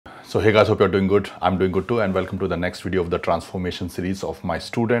So hey guys, hope you're doing good. I'm doing good too, and welcome to the next video of the transformation series of my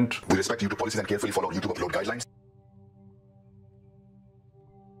student. We respect YouTube policies and carefully follow YouTube upload guidelines.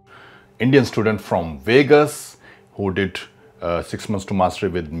 Indian student from Vegas who did 6 months to mastery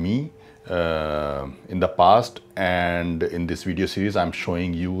with me in the past, and in this video series I'm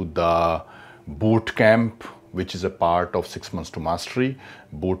showing you the boot camp which is a part of 6 months to mastery.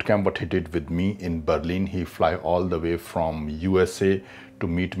 Boot camp what he did with me in Berlin. He fly all the way from USA to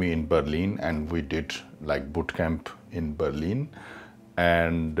meet me in Berlin, and we did like boot camp in Berlin,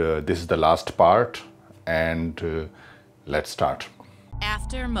 and this is the last part, and let's start.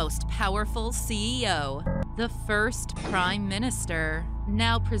 After most powerful CEO, the first Prime Minister,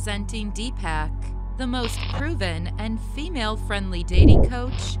 now presenting Deepak, the most proven and female-friendly dating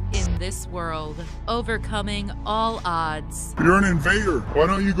coach in this world, overcoming all odds. You're an invader. Why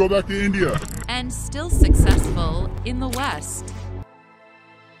don't you go back to India? And still successful in the West.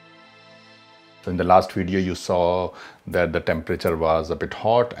 So in the last video you saw that the temperature was a bit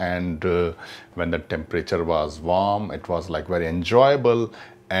hot, and when the temperature was warm it was like very enjoyable,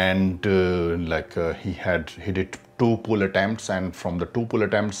 and he did 2 pool attempts, and from the 2 pool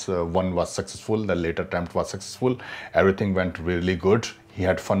attempts one was successful, the later attempt was successful, everything went really good. He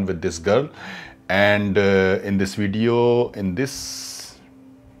had fun with this girl, and in this video, in this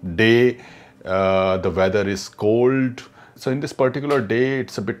day, the weather is cold. So in this particular day,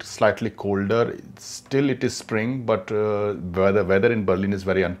 it's a bit slightly colder. Still it is spring, but weather in Berlin is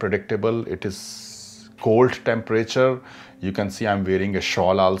very unpredictable. It is cold temperature. You can see I'm wearing a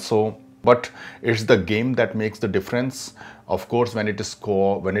shawl also. But it's the game that makes the difference. Of course, when it is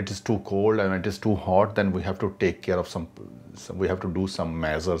too cold and when it is too hot, then we have to take care of we have to do some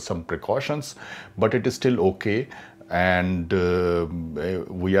measures, some precautions. But it is still okay, and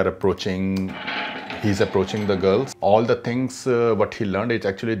he's approaching the girls. All the things what he learned, it's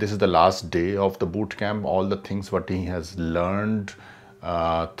actually this is the last day of the boot camp. All the things what he has learned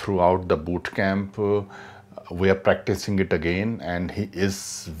throughout the boot camp, we are practicing it again, and he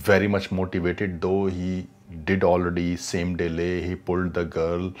is very much motivated. Though he did already same day lay, he pulled the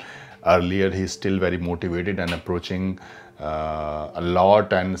girl earlier, he's still very motivated and approaching a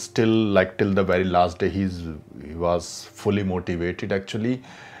lot, and still like till the very last day he was fully motivated actually.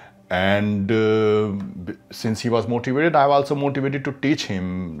 And since he was motivated, I was also motivated to teach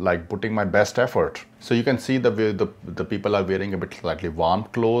him, like putting my best effort. So you can see the way the people are wearing a bit slightly warm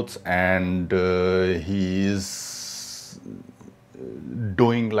clothes, and he is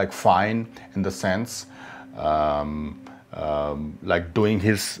doing like fine in the sense like doing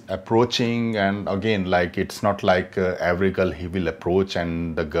his approaching. And again, like it's not like every girl he will approach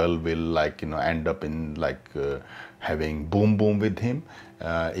and the girl will like end up in like having boom boom with him.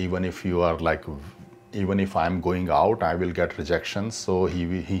 Even if you are like, even if I'm going out, I will get rejections. So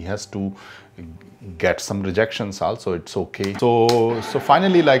he has to get some rejections also. It's okay. So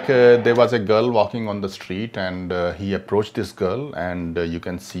finally, like there was a girl walking on the street, and he approached this girl, and you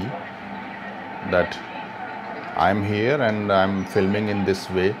can see that I'm here and I'm filming in this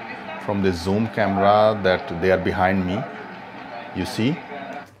way from the zoom camera that they are behind me. You see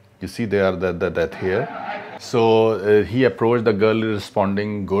they are that here. So he approached the girl,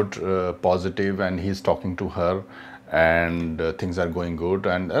 responding good, positive, and he's talking to her, and things are going good.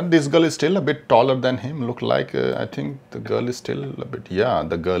 And this girl is still a bit taller than him. Look like I think the girl is still a bit, yeah,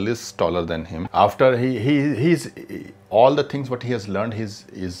 the girl is taller than him. After he's all the things what he has learned,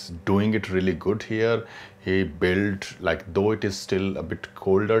 he's doing it really good here. He built, like, though it is still a bit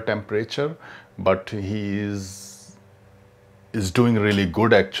colder temperature, but he is doing really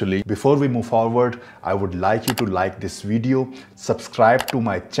good actually. Before we move forward, I would like you to like this video, subscribe to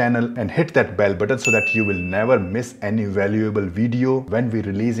my channel, and hit that bell button so that you will never miss any valuable video when we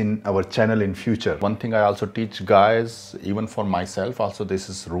release in our channel in future. One thing I also teach guys, even for myself also,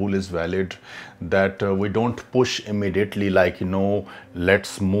 this rule is valid, that we don't push immediately, like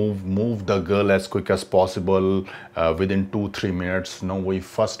let's move the girl as quick as possible within 2-3 minutes. No, we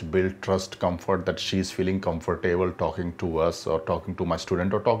first build trust, comfort, that she's feeling comfortable talking to us, or talking to my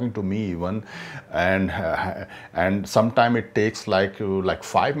student, or talking to me even, and sometime it takes like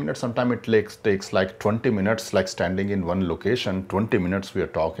 5 minutes, sometime it takes like 20 minutes, like standing in one location 20 minutes we are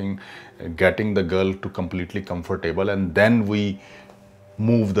talking, getting the girl to completely comfortable, and then we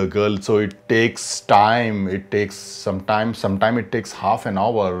move the girl. So it takes time, it takes sometime it takes half an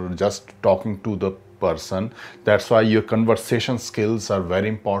hour just talking to the person. That's why your conversation skills are very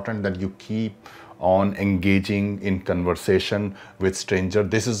important, that you keep on engaging in conversation with stranger.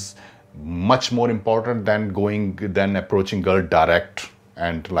 This is much more important than approaching girl direct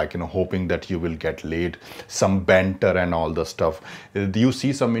and like, hoping that you will get laid, some banter and all the stuff. You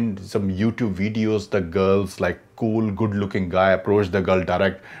see some in some YouTube videos, the girls, like cool, good looking guy approach the girl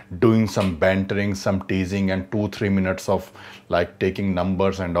direct, doing some bantering, some teasing, and 2-3 minutes of like taking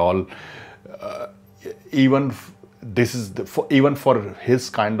numbers and all. Even this is even for his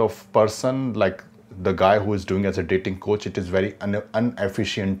kind of person, like the guy who is doing as a dating coach, it is very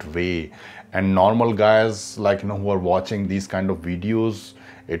inefficient way. And normal guys, like, who are watching these kind of videos,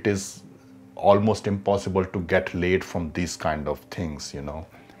 it is almost impossible to get laid from these kind of things.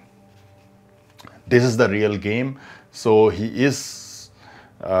 This is the real game. So he is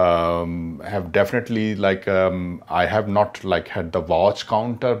have definitely like I have not like had the watch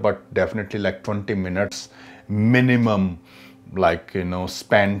counter, but definitely like 20 minutes minimum, like,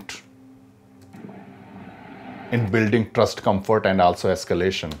 spent in building trust, comfort, and also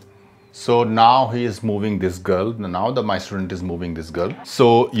escalation. So now he is moving this girl. Now my student is moving this girl.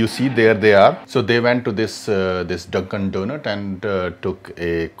 So you see, there they are. So they went to this this Dunkin' Donut and took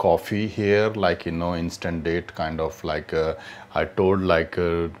a coffee here, like, instant date kind of, like I told, like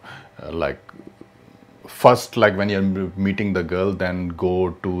first, like when you're meeting the girl, then go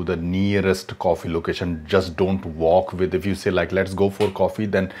to the nearest coffee location. Just don't walk with, if you say like let's go for coffee,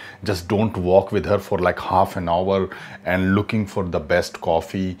 then just don't walk with her for like half an hour and looking for the best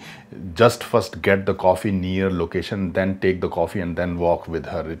coffee. Just first get the coffee near location, then take the coffee and then walk with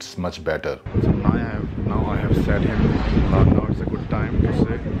her. It's much better. So now I have said him, now it's a good time to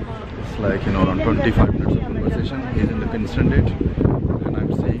say, it's like, around 25 minutes of conversation. He's in the instant date, and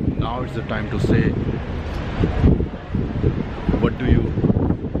I'm saying now it's the time to say, what do you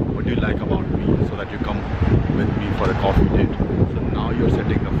like about me, so that you come with me for a coffee date. So now you're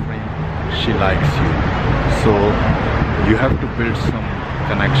setting the frame. She likes you, so you have to build some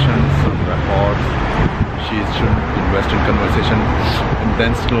connections, some rapport. She should invest in conversation, and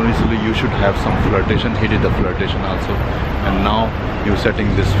then slowly you should have some flirtation. He did the flirtation also, and now you're setting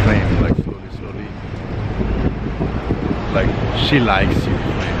this frame, like slowly, like she likes you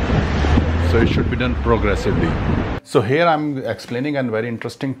frame. So it should be done progressively. So here I'm explaining a very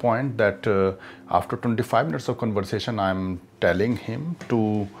interesting point, that after 25 minutes of conversation, I'm telling him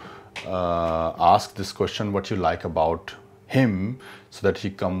to ask this question, what you like about him, so that she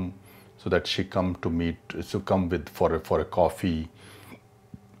come to meet, to come with for a coffee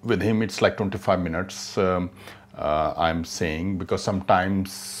with him. It's like 25 minutes. I'm saying, because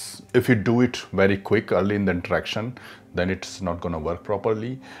sometimes if you do it very quick early in the interaction, then it's not going to work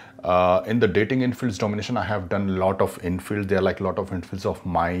properly. In the dating infields domination, I have done a lot of infield. There are like a lot of infields of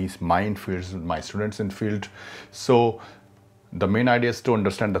my infields, my students infield. So the main idea is to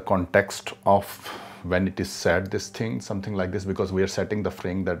understand the context of when it is said this thing, something like this, because we are setting the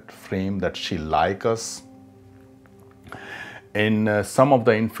frame that she like us. In some of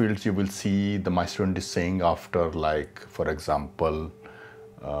the infields, you will see my student is saying after, like, for example,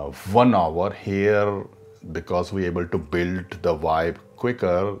 1 hour. Here, because we're able to build the vibe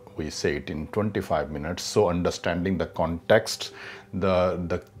quicker, we say it in 25 minutes. So understanding the context,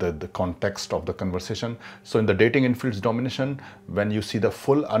 the context of the conversation. So in the dating infields domination, when you see the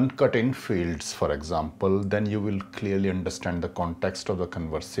full uncut infields, for example, then you will clearly understand the context of the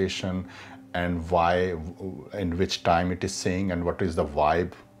conversation and why, in which time it is saying, and what is the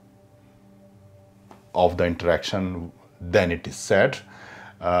vibe of the interaction. Then it is said.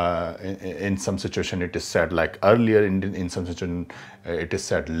 In some situation it is said like earlier, in some situation it is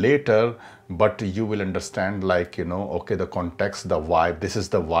said later, but you will understand, like, okay, the context, the vibe, this is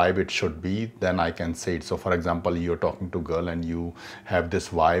the vibe it should be, then I can say it. So for example, you're talking to girl and you have this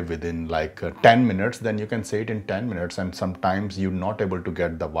vibe within like 10 minutes, then you can say it in 10 minutes. And sometimes you're not able to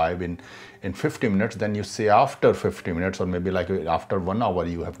get the vibe in 50 minutes, then you say after 50 minutes, or maybe like after 1 hour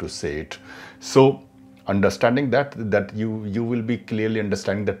you have to say it. So understanding that you will be clearly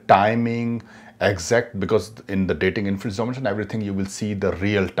understanding the timing exact, because in the dating infields domination, everything you will see the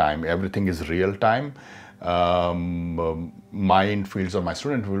real time, everything is real time. My infields or my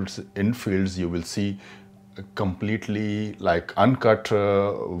student infields, you will see completely like uncut,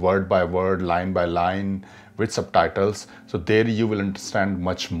 word by word, line by line, with subtitles. So there you will understand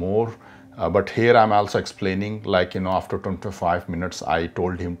much more. But here I'm also explaining, like, after 25 minutes, I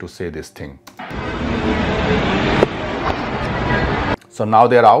told him to say this thing. So now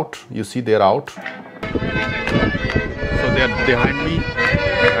they're out. You see, they're out. So they're behind me,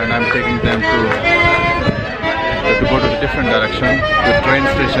 and I'm taking them to go to a different direction. The train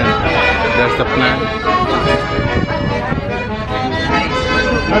station. That's the plan.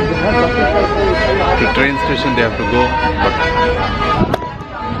 To train station they have to go. But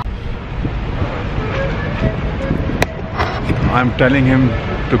I'm telling him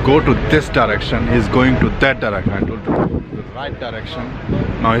to go to this direction. He's going to that direction. I told him to go to the right direction.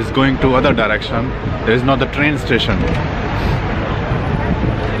 Now he's going to other direction. There is not the train station.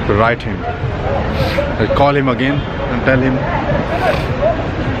 To write him. I'll call him again and tell him.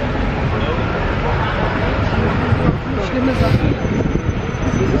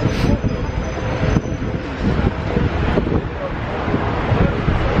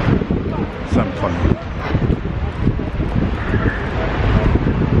 Some fun.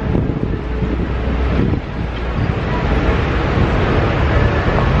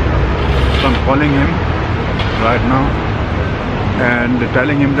 So I'm calling him right now and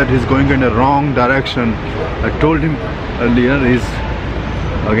telling him that he's going in a wrong direction. I told him earlier he's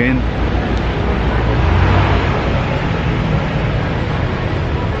again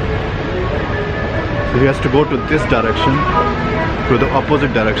so he has to go to this direction, to the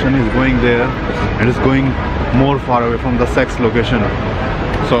opposite direction. He's going there and is going more far away from the sex location.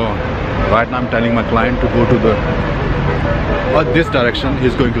 So right now I'm telling my client to go to the this direction.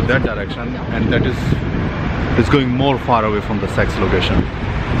 He's going to that direction, and that is going more far away from the sex location.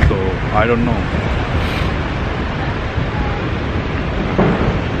 So I don't know.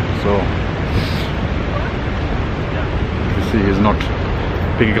 So you see he's not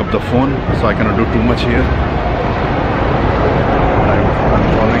picking up the phone, so I cannot do too much here. I'm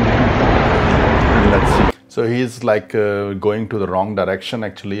following him and let's see. So he's like going to the wrong direction.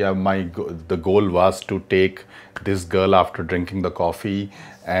 Actually, the goal was to take this girl after drinking the coffee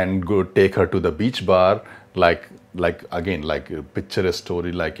and go take her to the beach bar. Like again, like picture a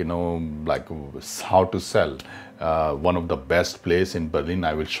story, like, you know, like how to sell. One of the best place in Berlin.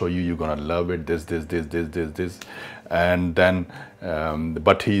 I will show you. You're gonna love it. This, and then,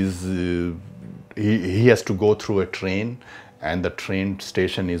 but he has to go through a train. And the train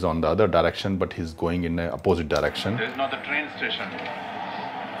station is on the other direction, but he's going in the opposite direction. There's not the train station.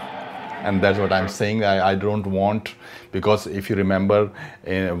 And that's what I'm saying. I don't want, because if you remember,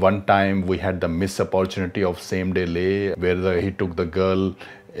 one time we had the missed opportunity of same day lay, where he took the girl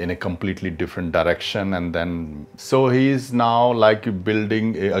in a completely different direction, and then so he's now like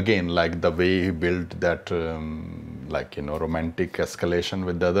building again, like the way he built that like, you know, romantic escalation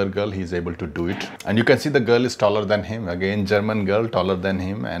with the other girl. He's able to do it, and you can see the girl is taller than him, again German girl, taller than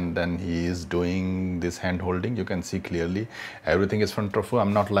him, and then he is doing this hand holding. You can see clearly everything is front of you.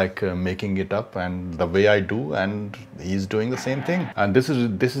 I'm not like making it up, and the way I do, and he's doing the same thing. And this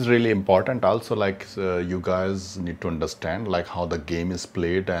is really important also, like you guys need to understand like how the game is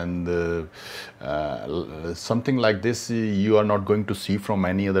played, and something like this you are not going to see from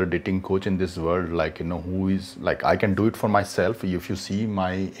any other dating coach in this world. Like, you know, who is like, I can do it for myself. If you see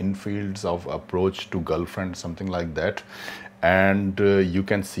my infields of approach to girlfriend, something like that, and you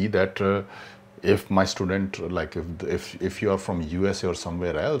can see that if my student, like if you are from USA or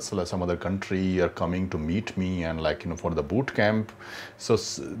somewhere else, like some other country, you are coming to meet me, and like, you know, for the boot camp, so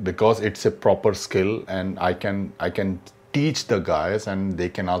because it's a proper skill, and I can teach the guys, and they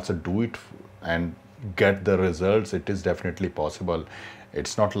can also do it and get the results. It is definitely possible.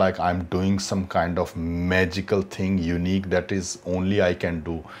 It's not like I'm doing some kind of magical thing unique that is only I can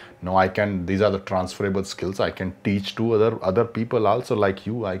do. No, I can, these are the transferable skills I can teach to other people also, like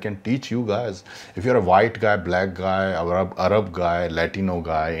you. I can teach you guys. If you're a white guy, black guy, Arab guy, Latino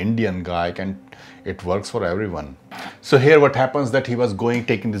guy, Indian guy, it works for everyone. So here what happens, that he was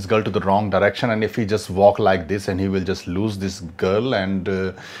taking this girl to the wrong direction, and if he just walk like this, and he will just lose this girl.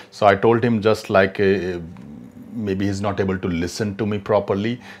 And so I told him, just like maybe he's not able to listen to me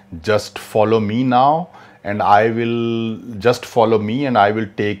properly, just follow me now, and I will just follow me, and I will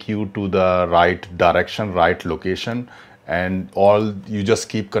take you to the right direction, right location, and all you just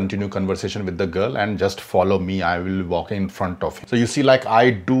continue conversation with the girl and just follow me. I will walk in front of you. So you see, like I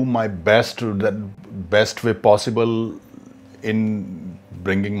do my best, the best way possible in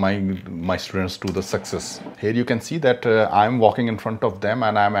bringing my students to the success. Here you can see that I'm walking in front of them,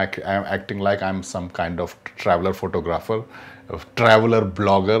 and I'm acting like I'm some kind of traveler photographer, traveler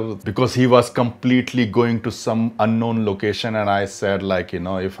blogger, because he was completely going to some unknown location, and I said, like, you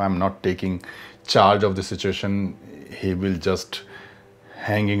know, if I'm not taking charge of the situation, he will just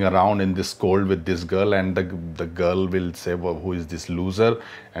hanging around in this cold with this girl, and the girl will say, well, who is this loser,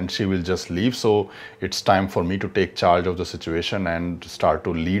 and she will just leave. So it's time for me to take charge of the situation and start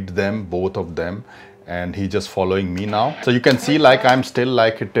to lead them, both of them, and he just following me now. So you can see, like I'm still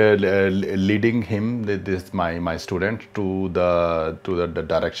like leading him, this my student, to the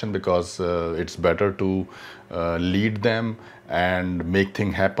direction, because it's better to lead them and make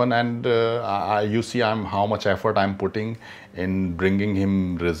thing happen. And you see how much effort I'm putting in bringing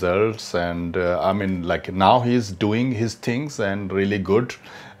him results. And I mean, like, now he's doing his things and really good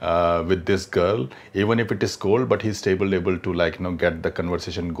with this girl, even if it is cold, but he's able to, like, get the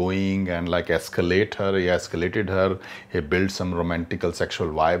conversation going and like escalate her. He escalated her, he built some romantical sexual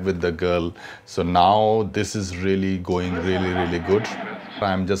vibe with the girl. So now this is really going really good.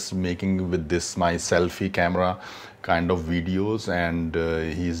 I'm just making with this my selfie camera kind of videos, and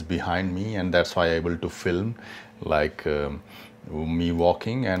he's behind me, and that's why I'm able to film like me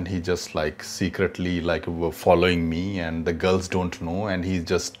walking, and he just like secretly like following me, and the girls don't know, and he's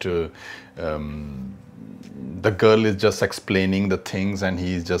just the girl is just explaining the things, and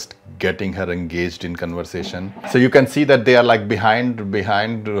he's just getting her engaged in conversation. So you can see that they are like behind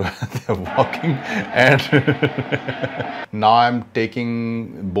they're walking. And now I'm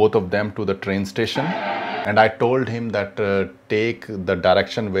taking both of them to the train station, and I told him that take the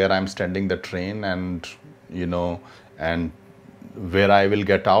direction where I'm standing the train, and and where I will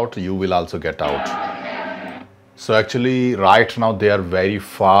get out, you will also get out. So actually right now they are very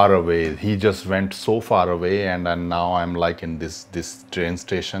far away. He just went so far away, and now I'm like in this train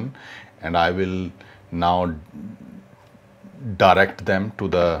station, and I will now direct them to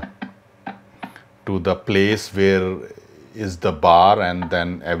the place where is the bar, and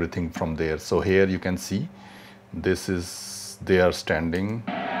then everything from there. So here you can see they are standing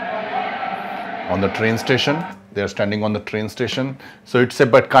on the train station. They are standing on the train station. So it's a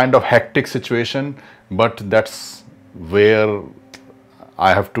but kind of hectic situation, but that's where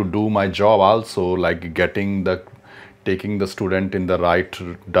I have to do my job also, like taking the student in the right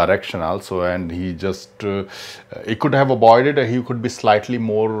direction also. And he just he could have avoided, he could be slightly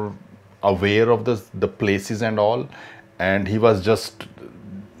more aware of the places and all, and he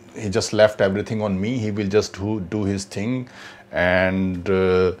just left everything on me. He will just do his thing, and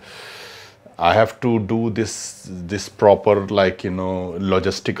I have to do this proper, like,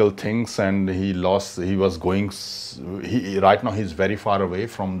 logistical things. And right now he's very far away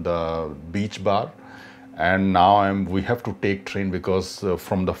from the beach bar, and now we have to take train, because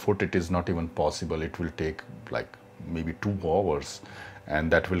from the foot it is not even possible. It will take like maybe 2 hours,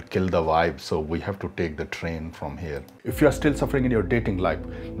 and that will kill the vibe. So we have to take the train from here. If you are still suffering in your dating life,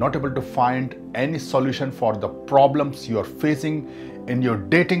 not able to find any solution for the problems you are facing in your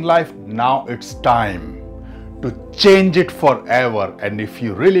dating life, now it's time to change it forever. And if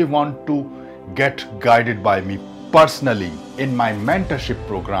you really want to get guided by me personally in my mentorship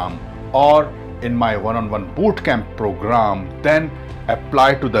program or in my one-on-one bootcamp program, then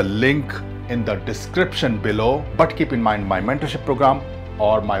apply to the link in the description below. But keep in mind, my mentorship program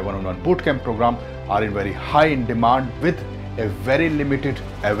or my one-on-one bootcamp program are in very high in demand with a very limited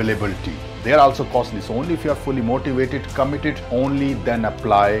availability. They are also costly. So only if you are fully motivated, committed, only then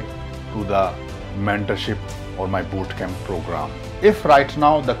apply to the mentorship or my bootcamp program. If right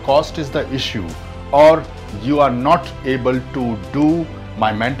now the cost is the issue, or you are not able to do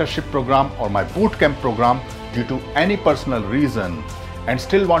my mentorship program or my bootcamp program due to any personal reason, and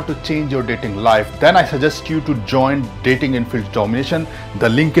still want to change your dating life, then I suggest you to join Dating in Fields Domination. The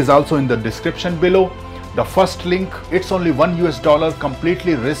link is also in the description below. The first link, it's only $1,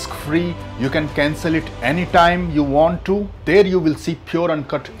 completely risk-free. You can cancel it anytime you want to. There you will see pure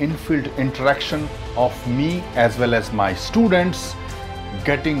uncut in-field interaction of me as well as my students,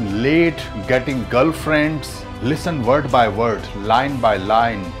 getting laid, getting girlfriends, listen word by word, line by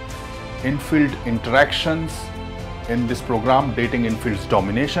line, in-field interactions in this program, Dating in Fields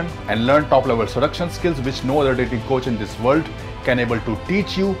Domination, and learn top-level seduction skills which no other dating coach in this world can able to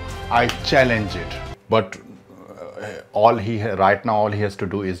teach you. I challenge it. But right now all he has to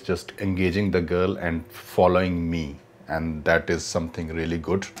do is just engaging the girl and following me, and that is something really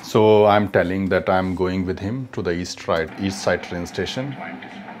good. So I'm telling that I'm going with him to the east side train station.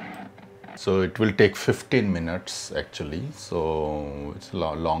 So it will take 15 minutes actually, so it's a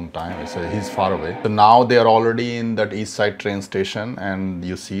long time. He's far away. So now they are already in that east side train station, and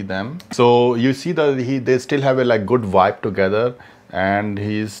you see them. So you see that they still have a like good vibe together, and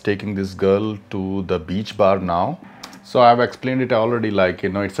he's taking this girl to the beach bar now. So I've explained it already, like,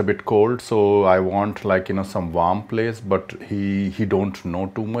 it's a bit cold, so I want, like, some warm place, but he don't know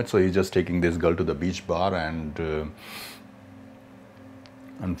too much, so he's just taking this girl to the beach bar, and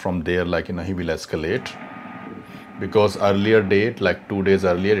from there, like, he will escalate, because earlier date, like 2 days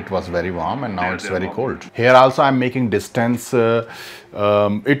earlier, it was very warm, and now it's very cold. Here also I'm making distance.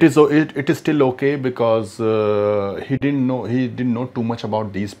 It is still okay, because he didn't know too much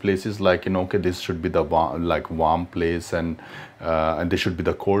about these places, like, okay, this should be the warm place, and this should be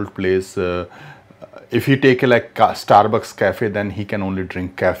the cold place. if you take a Starbucks cafe, then he can only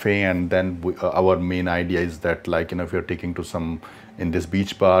drink cafe, and then our main idea is that, like, if you're taking to some in this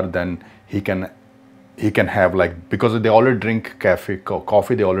beach bar, then he can have, like, because they already drink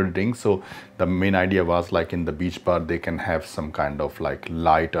coffee they already drink. So the main idea was, like, in the beach bar they can have some kind of like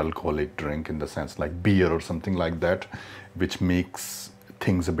light alcoholic drink, in the sense like beer or something like that, which makes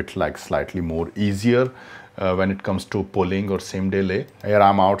things a bit like slightly more easier when it comes to pulling or same day lay. Here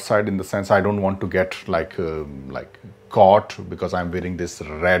I'm outside, in the sense I don't want to get like caught, because I'm wearing this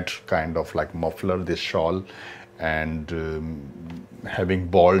red kind of like muffler, this shawl, and having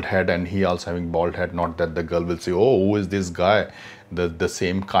bald head, and he also having bald head. Not that the girl will say, oh, who is this guy, the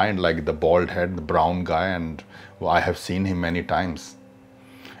same kind, like the bald head, the brown guy, and I have seen him many times.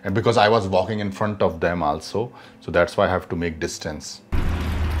 And because I was walking in front of them also, so that's why I have to make distance. So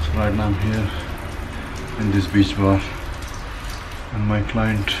right now I'm here in this beach bar, and my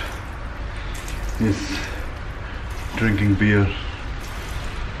client is drinking beer.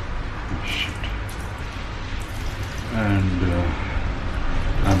 Oh, shit. And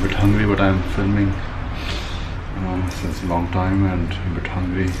I'm a bit hungry, but I'm filming since a long time, and a bit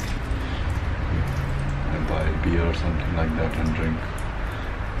hungry. I buy beer or something like that and drink.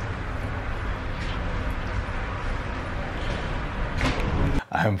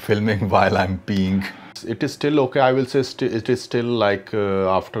 I am filming while I'm peeing. It is still okay. I will say it is still like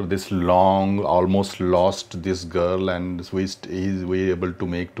after this long, almost lost this girl, and we able to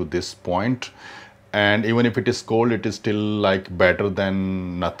make to this point. And even if it is cold, it is still like better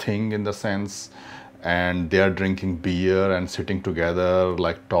than nothing, in the sense. And they are drinking beer and sitting together,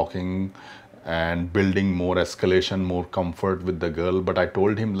 like talking and building more escalation, more comfort with the girl. But I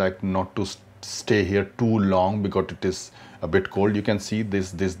told him like not to stay here too long, because it is a bit cold. You can see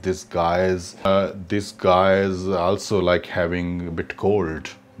this guy is also like having a bit cold.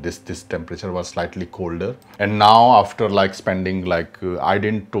 This temperature was slightly colder, and now after like spending like I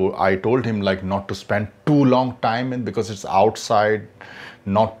told him like not to spend too long time in, because it's outside,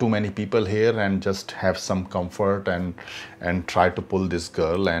 not too many people here, and just have some comfort and try to pull this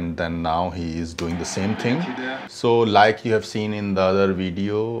girl. And then now he is doing the same thing. So like you have seen in the other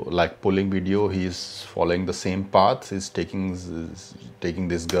video, like pulling video, he is following the same path. He's taking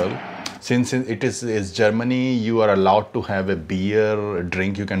this girl. Since it is Germany, you are allowed to have a beer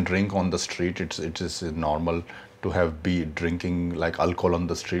drink. You can drink on the street. It is normal to have drinking like alcohol on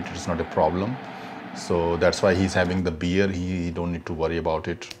the street. It's not a problem. So that's why he's having the beer. He don't need to worry about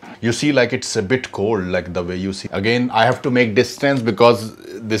it. You see, like it's a bit cold, like the way you see. Again, I have to make distance, because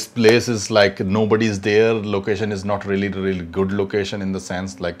this place is like nobody's there. Location is not really good location, in the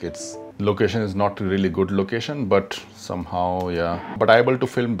sense like location is not really good location, but somehow, yeah. But I'm able to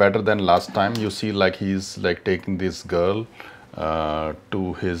film better than last time. You see, like he's like taking this girl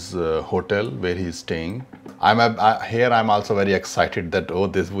to his hotel where he's staying. I'm also very excited that, oh,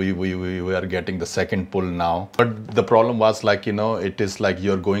 we are getting the second pull now. But the problem was, like, it is like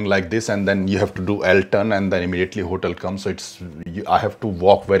you're going like this, and then you have to do L turn, and then immediately hotel comes. So I have to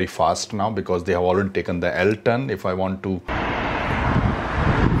walk very fast now, because they have already taken the L turn. If I want to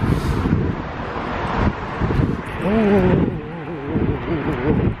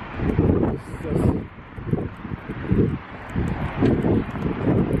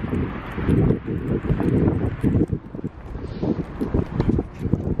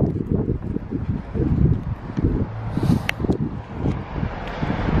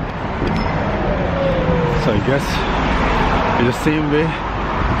So I guess in the same way,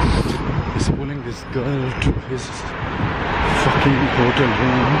 he's pulling this girl to his fucking hotel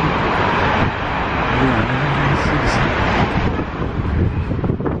room.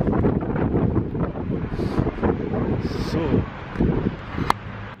 So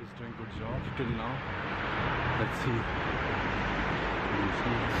he's doing good job till now. Let's see.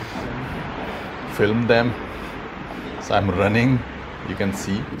 Film them. So I'm running. You can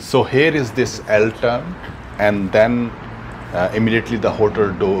see. So here is this L turn, and then immediately the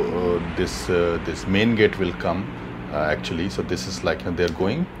hotel door, this main gate will come actually. So this is like they're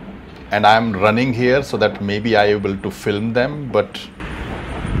going, and I'm running here so that maybe I'm able to film them, but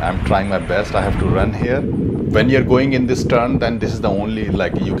I'm trying my best. I have to run here. When you're going in this turn, then this is the only,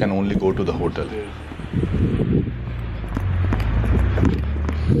 like, you can only go to the hotel.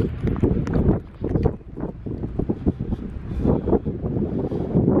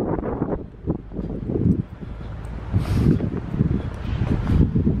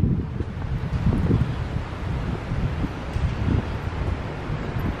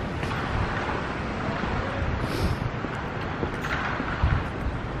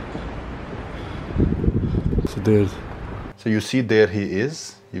 So you see, there he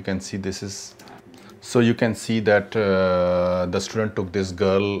is. You can see this is. So you can see that the student took this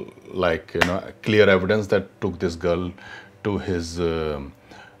girl, like, clear evidence that took this girl to his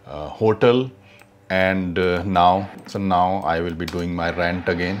hotel. And now I will be doing my rant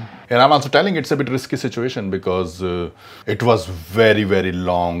again. And I'm also telling it's a bit risky situation because it was very, very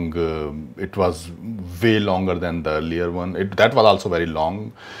long. It was way longer than the earlier one. That was also very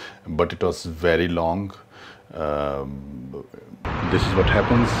long, but it was very long. This is what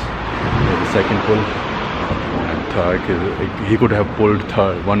happens with the second pull. And third, he could have pulled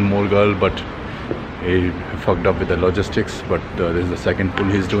one more girl, but he fucked up with the logistics. But this is the second pull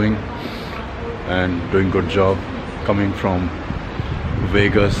he's doing. And doing good job, coming from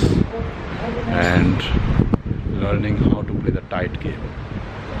Vegas and learning how to play the tight game.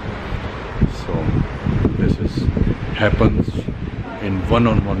 So this happens in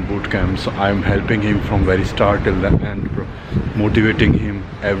one-on-one boot camp. So I'm helping him from very start till the end, motivating him.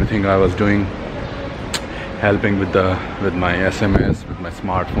 Everything I was doing, helping with my SMS, with my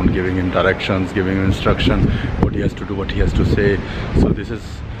smartphone, giving him directions, giving him instruction, what he has to do, what he has to say. So this is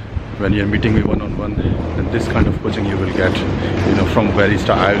when you're meeting me one-on-one, and this kind of coaching you will get, from very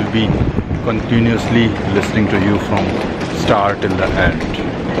start. I will be continuously listening to you from start till the end.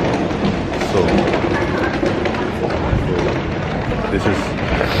 So this is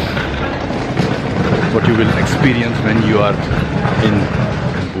what you will experience when you are in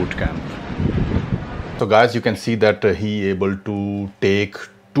boot camp. So guys, you can see that he able to take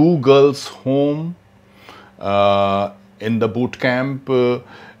 2 girls home in the boot camp.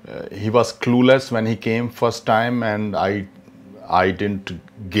 He was clueless when he came first time, and I didn't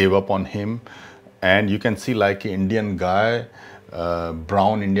give up on him. And you can see, like, Indian guy,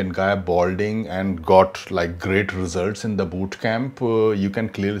 brown Indian guy, balding, and got like great results in the boot camp. You can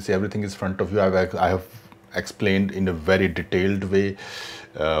clearly see everything is front of you. I have explained in a very detailed way,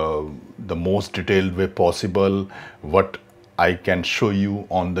 the most detailed way possible, what I can show you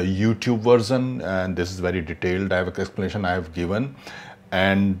on the YouTube version. And this is very detailed. I have an explanation I have given,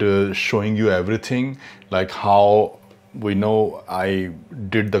 and showing you everything, like how we know I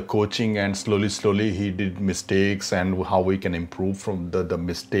did the coaching, and slowly he did mistakes, and how we can improve from the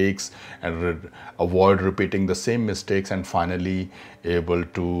mistakes and avoid repeating the same mistakes, and finally able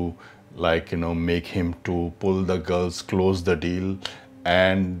to, like, make him to pull the girls, close the deal.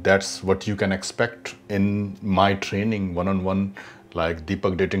 And that's what you can expect in my training, one-on-one, like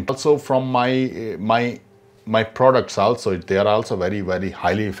Deepak Dating. Also from my products also, they are also very, very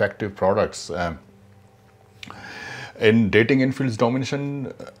highly effective products. In dating infields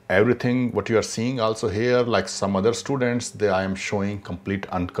domination, everything what you are seeing also here, like some other students, I am showing complete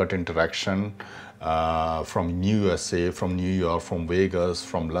uncut interaction from New USA, from New York, from Vegas,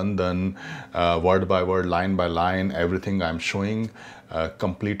 from London, word by word, line by line, everything I'm showing.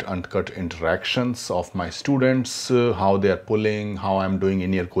 Complete uncut interactions of my students, how they are pulling, how I'm doing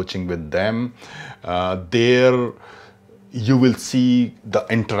in-ear coaching with them. There you will see the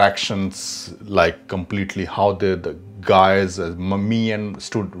interactions, like completely how the guys, me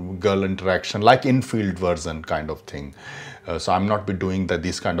and girl interaction, like infield version kind of thing. So I'm not be doing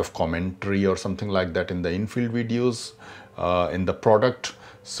this kind of commentary or something like that in the infield videos, in the product.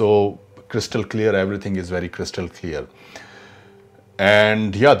 So crystal clear, everything is very crystal clear.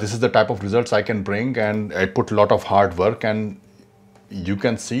 And yeah, this is the type of results I can bring, and I put a lot of hard work. And you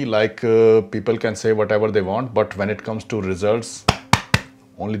can see, like, people can say whatever they want, but when it comes to results,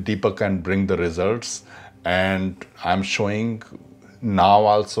 only Deepak can bring the results. And I'm showing now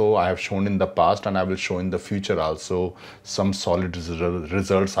also, I have shown in the past, and I will show in the future also, some solid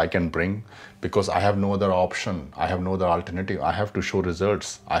results I can bring, because I have no other option. I have no other alternative. I have to show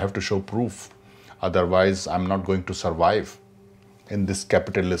results. I have to show proof. Otherwise, I'm not going to survive in this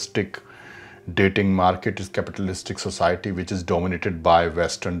capitalistic dating market, is capitalistic society which is dominated by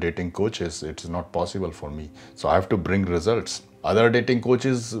Western dating coaches. It is not possible for me. So I have to bring results. Other dating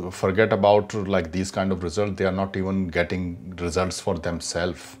coaches forget about like these kind of results. They are not even getting results for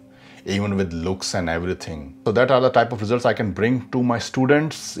themselves, even with looks and everything. So that are the type of results I can bring to my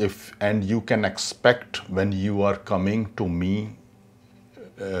students. And you can expect when you are coming to me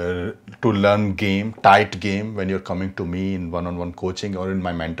to learn tight game, when you're coming to me in one-on-one coaching or in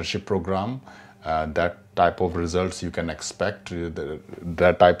my mentorship program, that type of results you can expect,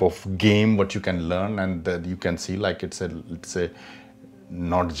 that type of game what you can learn. And that you can see, like, it's a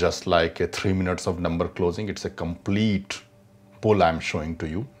not just like a 3 minutes of number closing, it's a complete pull I'm showing to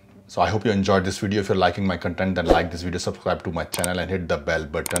you. So I hope you enjoyed this video. If you're liking my content, then like this video, subscribe to my channel, and hit the bell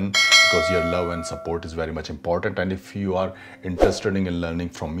button. because your love and support is very much important. And if you are interested in learning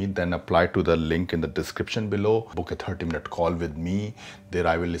from me, then apply to the link in the description below. Book a 30-minute call with me. There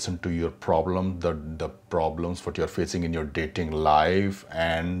I will listen to your problem, the problems what you're facing in your dating life,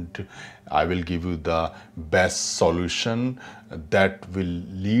 and I will give you the best solution that will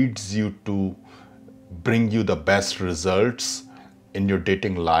leads you to bring you the best results in your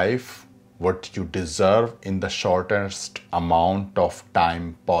dating life, what you deserve in the shortest amount of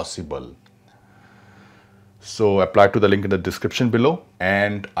time possible. So apply to the link in the description below,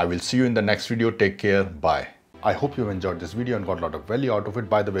 and I will see you in the next video. Take care. Bye. I hope you enjoyed this video and got a lot of value out of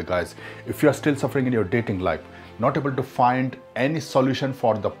it. By the way, guys, if you are still suffering in your dating life, not able to find any solution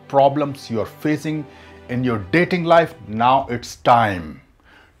for the problems you are facing in your dating life, now it's time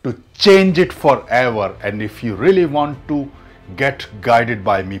to change it forever. And if you really want to get guided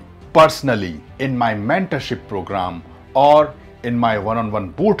by me personally in my mentorship program or in my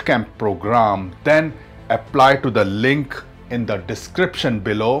one-on-one bootcamp program, then apply to the link in the description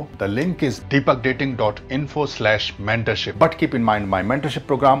below. The link is deepakdating.info/mentorship. But keep in mind, my mentorship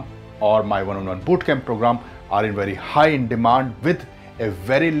program or my one-on-one bootcamp program are in very high in demand with a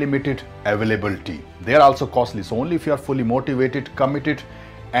very limited availability. They are also costly. So only if you are fully motivated, committed,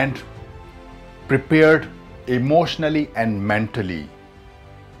 and prepared emotionally and mentally,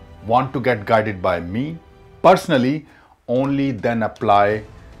 want to get guided by me personally, only then apply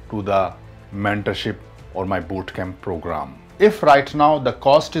to the mentorship or my bootcamp program. If right now the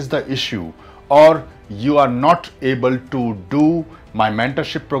cost is the issue, or you are not able to do my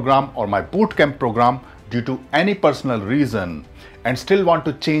mentorship program or my bootcamp program due to any personal reason and still want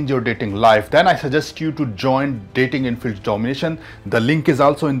to change your dating life, then I suggest you to join Dating in Fields Domination. The link is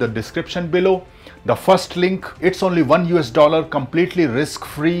also in the description below. The first link, it's only $1, completely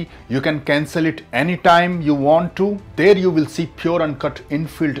risk-free. You can cancel it anytime you want to. There you will see pure uncut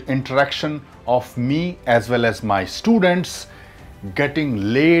in-field interaction of me as well as my students,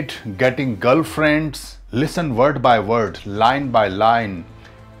 getting laid, getting girlfriends, listen word by word, line by line,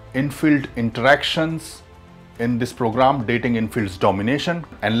 in-field interactions in this program, Dating in Fields Domination,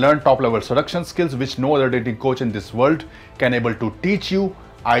 and learn top-level seduction skills which no other dating coach in this world can able to teach you.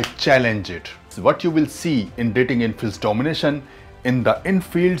 I challenge it. What you will see in Dating in Fields Domination in the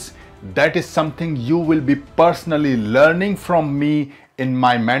infields, that is something you will be personally learning from me in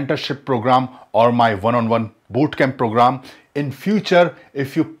my mentorship program or my one-on-one bootcamp program in future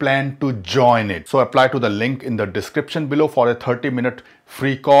if you plan to join it. So apply to the link in the description below for a 30-minute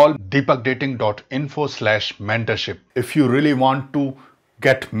free call, deepakdating.info/mentorship. If you really want to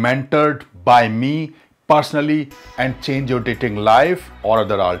get mentored by me personally and change your dating life or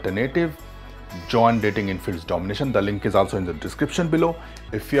other alternative, join Dating in Fields Domination. The link is also in the description below.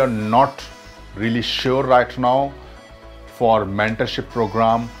 If you are not really sure right now for mentorship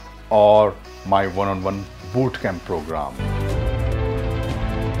program or my one-on-one bootcamp program.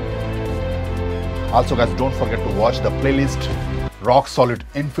 Also guys, don't forget to watch the playlist Rock Solid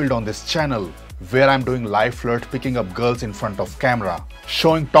Infield on this channel, where I'm doing live flirt, picking up girls in front of camera,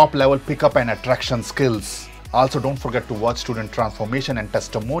 showing top level pickup and attraction skills. Also don't forget to watch Student Transformation and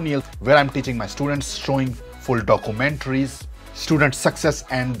Testimonials, where I'm teaching my students, showing full documentaries, student success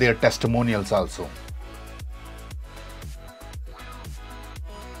and their testimonials also.